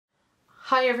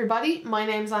Hi everybody, my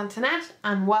name's Antoinette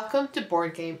and welcome to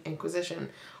Board Game Inquisition,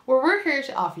 where we're here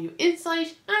to offer you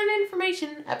insight and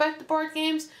information about the board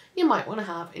games you might want to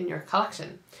have in your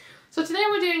collection. So today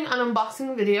we're doing an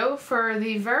unboxing video for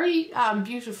the very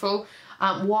beautiful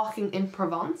Walking in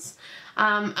Provence.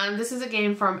 And this is a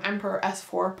game from Emperor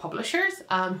S4 publishers,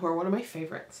 who are one of my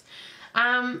favourites.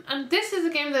 And this is a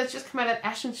game that's just come out at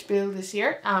Attribution this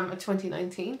year,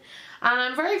 2019. And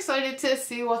I'm very excited to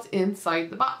see what's inside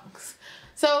the box.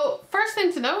 So first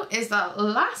thing to note is that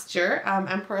last year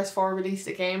Emperor S4 released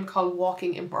a game called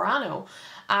Walking In Provence.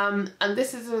 And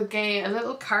this is a game, a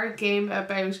little card game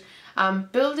about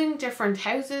building different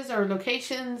houses or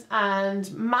locations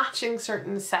and matching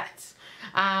certain sets.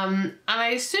 And I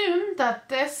assume that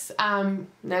this, now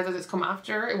that it's come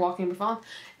after Walking In Provence,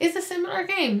 is a similar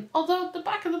game, although the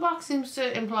back of the box seems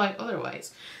to imply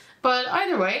otherwise. But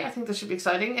either way, I think this should be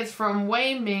exciting. It's from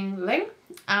Wei-Min Ling,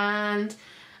 and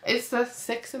it's the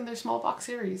 6th in their small box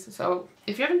series. So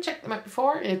if you haven't checked them out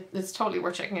before, it's totally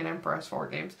worth checking out Emperor S4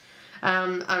 games.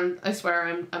 And I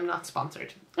swear I'm not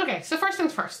sponsored. Okay, so first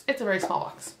things first, it's a very small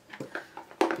box.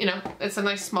 You know, it's a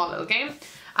nice small little game.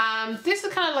 This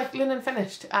is kind of like linen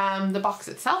finished, the box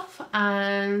itself,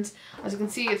 and as you can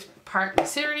see it's part of the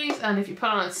series, and if you put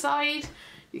it on its side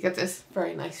you get this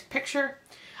very nice picture.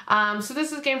 So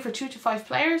this is a game for 2 to 5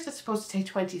 players. It's supposed to take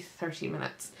 20 to 30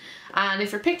 minutes. And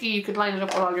if you're picky, you could line it up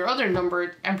with all your other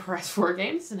numbered Emperor S4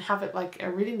 games and have it like a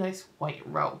really nice white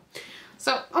row.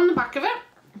 So on the back of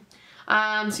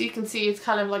it, so you can see it's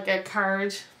kind of like a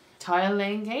card tile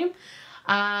laying game.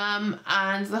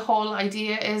 And the whole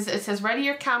idea is, it says ready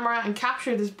your camera and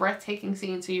capture this breathtaking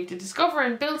scene. So you have to discover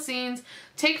and build scenes,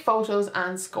 take photos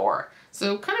and score.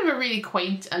 So kind of a really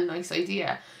quaint and nice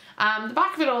idea. The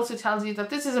back of it also tells you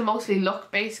that this is a mostly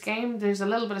luck-based game. There's a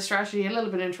little bit of strategy, a little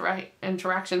bit of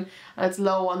interaction, and it's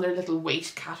low on their little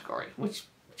weight category, which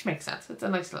makes sense. It's a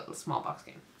nice little small box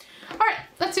game. Alright,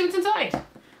 let's see what's inside.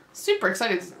 Super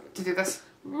excited to do this.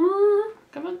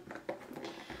 Come on.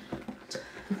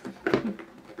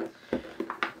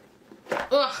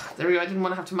 Ugh, there we go. I didn't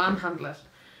want to have to manhandle it.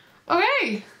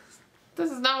 Okay,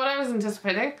 this is not what I was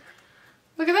anticipating.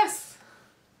 Look at this.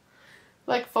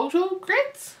 Like photo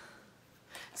grids.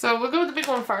 So we'll go with the big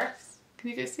one first. Can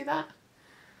you guys see that?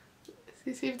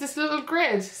 See this little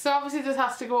grid. So obviously this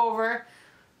has to go over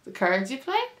the cards you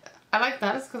play. I like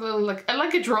that. It's got a little like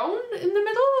a drone in the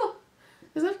middle.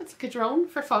 Is it? It's like a drone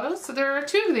for photos. So there are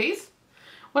 2 of these.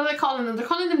 What are they calling them? They're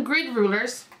calling them grid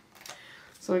rulers.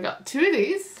 So we got 2 of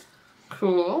these.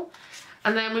 Cool.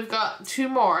 And then we've got 2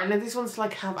 more. And then these ones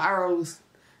like have arrows.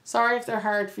 Sorry if they're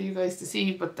hard for you guys to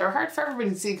see, but they're hard for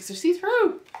everybody to see because they're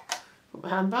see-through. Put my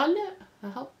hand behind it.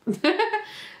 That'll help.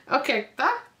 Okay,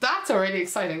 that's already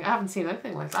exciting. I haven't seen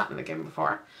anything like that in a game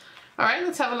before. Alright,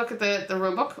 let's have a look at the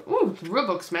rulebook. Ooh, the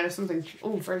rulebook's made of something,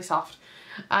 ooh, very soft.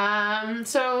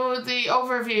 So the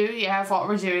overview, yeah, of what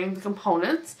we're doing, the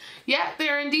components. Yeah,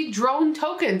 they're indeed drone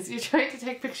tokens. You're trying to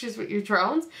take pictures with your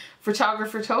drones.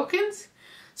 Photographer tokens.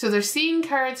 So there's scene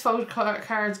cards, photo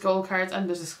cards, goal cards, and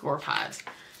there's a score pad.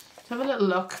 Let's have a little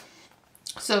look.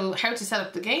 So how to set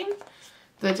up the game.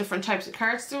 The different types of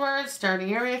cards there are,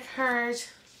 starting area card,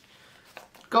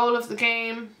 goal of the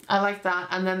game, I like that,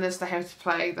 and then there's the how to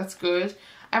play, that's good.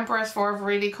 Emperor S4 have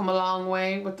really come a long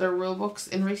way with their rulebooks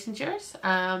in recent years,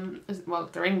 well,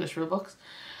 their English rulebooks,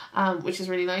 which is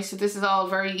really nice. So this is all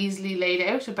very easily laid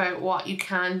out about what you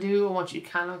can do and what you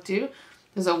cannot do.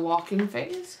 There's a walking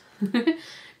phase.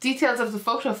 Details of the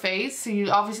photo phase, so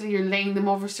you're laying them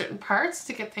over certain parts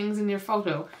to get things in your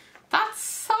photo. That's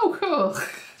so cool.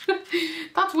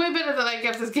 That's way better than I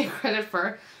give this game credit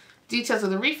for. Details of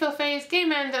the refill phase,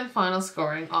 game end and final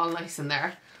scoring, all nice in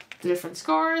there. The different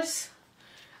scores.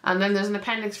 And then there's an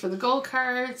appendix for the goal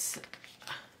cards.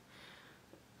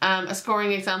 A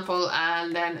scoring example,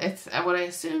 and then it's what I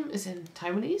assume is in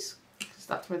Taiwanese, because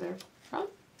that's where they're from.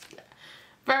 Yeah.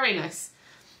 Very nice.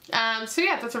 So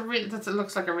yeah, it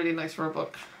looks like a really nice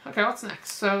rulebook. Okay, what's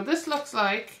next? So this looks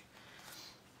like,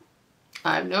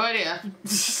 I have no idea.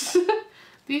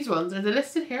 These ones, are they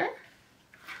listed here?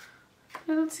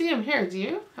 I don't see them here, do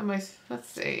you? Let's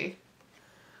see.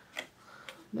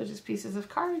 They're just pieces of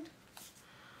card.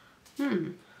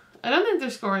 I don't think they're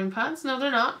scoring pads. No,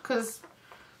 they're not, because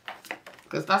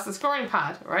that's the scoring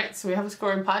pad, right? So we have a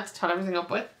scoring pad to tot everything up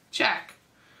with. Check.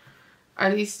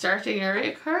 Are these starting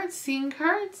area cards, scene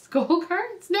cards, goal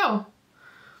cards? No.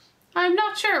 I'm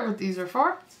not sure what these are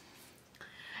for.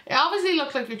 It obviously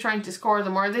looks like you're trying to score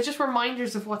them, or are they just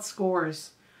reminders of what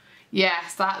scores?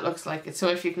 Yes, that looks like it. So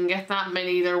if you can get that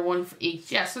many, they're 1 for each.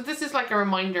 Yeah, so this is like a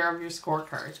reminder of your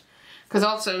scorecard. Because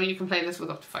also you can play this with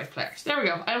up to 5 players. There we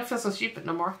go. I don't feel so stupid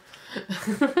no more.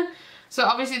 So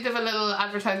obviously they have a little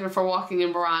advertisement for Walking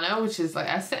in Provence, which is like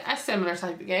a similar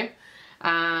type of game.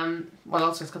 Well,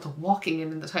 also it's got the walking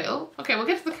in the title. Okay, we'll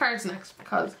get to the cards next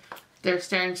because they're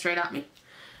staring straight at me.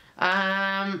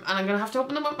 And I'm going to have to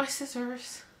open them with my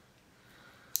scissors.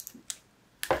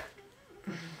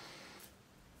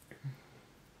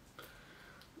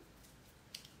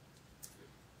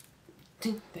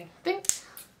 Ding, ding, ding.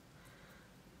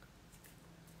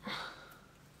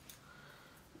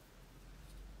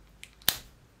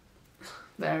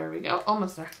 There we go,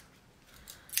 almost there.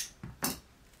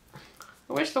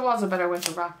 I wish there was a better way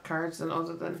to wrap cards than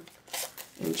other than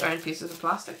in giant pieces of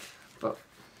plastic, but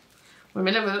we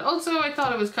may live with it. Also, I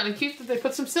thought it was kind of cute that they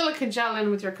put some silica gel in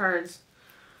with your cards,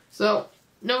 so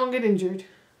no one get injured.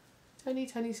 Tiny,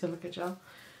 tiny silica gel.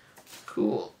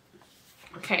 Cool.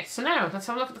 Okay, so now let's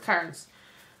have a look at the cards.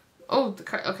 Oh, the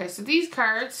card. Okay, so these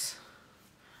cards.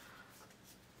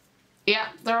 Yeah,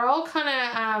 they're all kind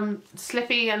of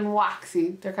slippy and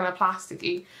waxy. They're kind of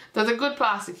plasticky. They're the good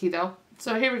plasticky though.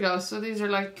 So here we go. So these are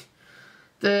like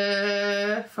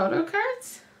the photo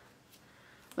cards.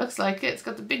 Looks like it. It's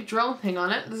got the big drone thing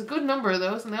on it. There's a good number of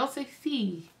those and they all say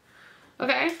C.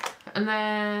 Okay, and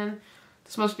then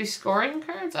this must be scoring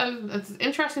cards. It's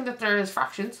interesting that there is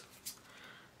fractions.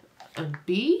 And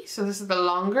B, so this is the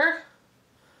longer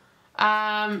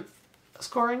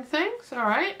scoring things,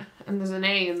 alright. And there's an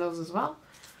A in those as well.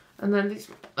 And then these,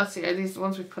 let's see, are these the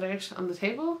ones we put out on the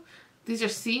table? These are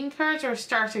scene cards or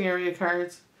starting area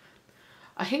cards?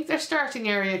 I think they're starting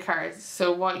area cards,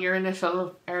 so what your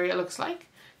initial area looks like.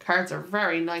 Cards are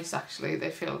very nice actually, they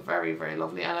feel very, very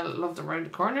lovely, and I love them around the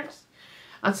corners.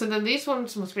 And so then these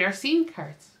ones must be our scene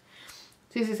cards.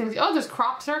 These are things, oh, there's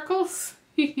crop circles.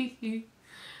 And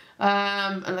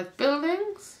like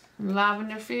buildings, and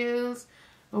lavender fields,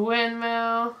 a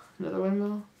windmill, another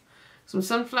windmill, some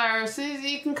sunflowers. So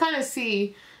you can kind of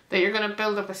see that you're going to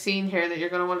build up a scene here that you're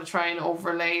going to want to try and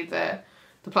overlay the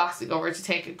plastic over to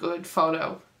take a good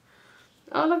photo.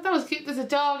 Oh look, that was cute. There's a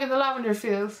dog in the lavender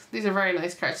fields. These are very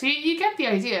nice cards. So you get the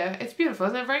idea. It's beautiful,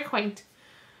 isn't it? Very quaint.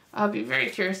 I'll be very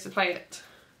curious to play it.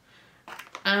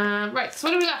 Right, so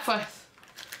what are we left with?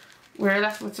 We're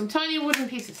left with some tiny wooden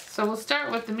pieces. So we'll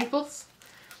start with the meeples.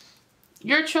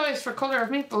 Your choice for colour of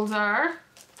meeples are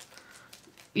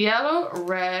yellow,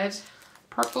 red,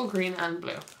 purple, green and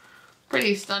blue.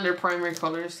 Pretty standard primary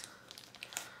colours.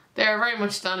 They're very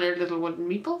much standard little wooden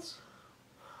meeples.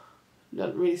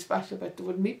 Nothing really special about the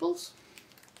wooden meeples.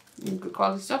 Good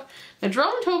quality stuff. Now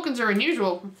drone tokens are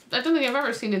unusual. I don't think I've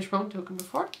ever seen a drone token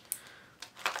before.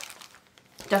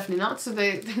 Definitely not. So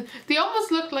they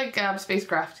almost look like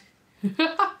spacecraft.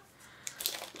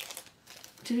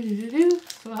 So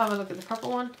we'll have a look at the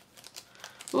purple one.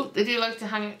 Oh, they do like to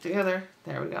hang out together.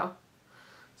 There we go.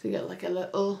 So you get like a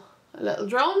little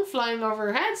drone flying over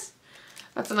your heads.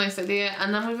 That's a nice idea.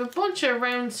 And then we have a bunch of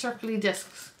round circly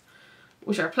discs,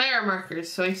 which are player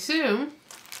markers. So I assume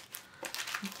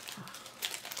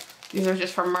these are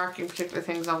just for marking particular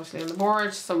things, obviously on the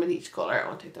board. Some in each colour. I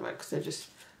won't take them out because they're just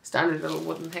standard little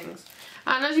wooden things.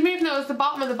 And as you may have noticed, the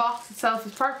bottom of the box itself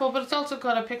is purple, but it's also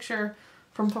got a picture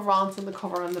from Provence on the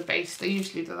cover on the base. They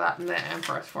usually do that in the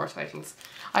Emperor's 4 titles.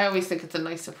 I always think it's a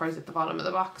nice surprise at the bottom of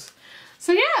the box.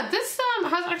 So yeah, this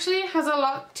has a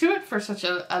lot to it for such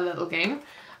a little game.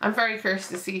 I'm very curious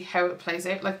to see how it plays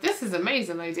out. Like, this is an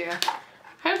amazing idea.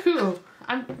 How cool.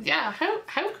 Yeah,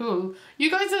 how cool.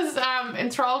 You guys as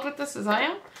enthralled with this as I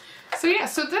am. So yeah,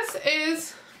 so this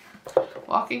is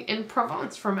Walking in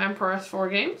Provence from Emperor's 4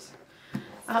 Games.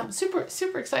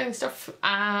 Super exciting stuff.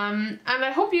 And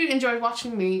I hope you enjoyed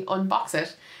watching me unbox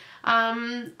it.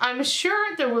 I'm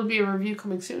sure there will be a review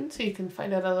coming soon, so you can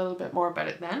find out a little bit more about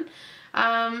it then.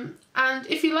 And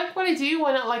if you like what I do,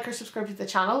 why not like or subscribe to the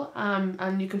channel,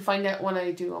 and you can find out when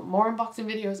I do more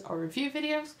unboxing videos or review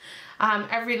videos.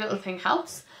 Every little thing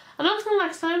helps. And until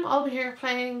next time, I'll be here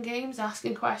playing games,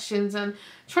 asking questions and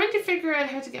trying to figure out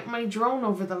how to get my drone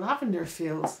over the lavender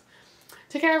fields.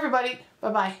 Take care everybody,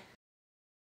 bye bye.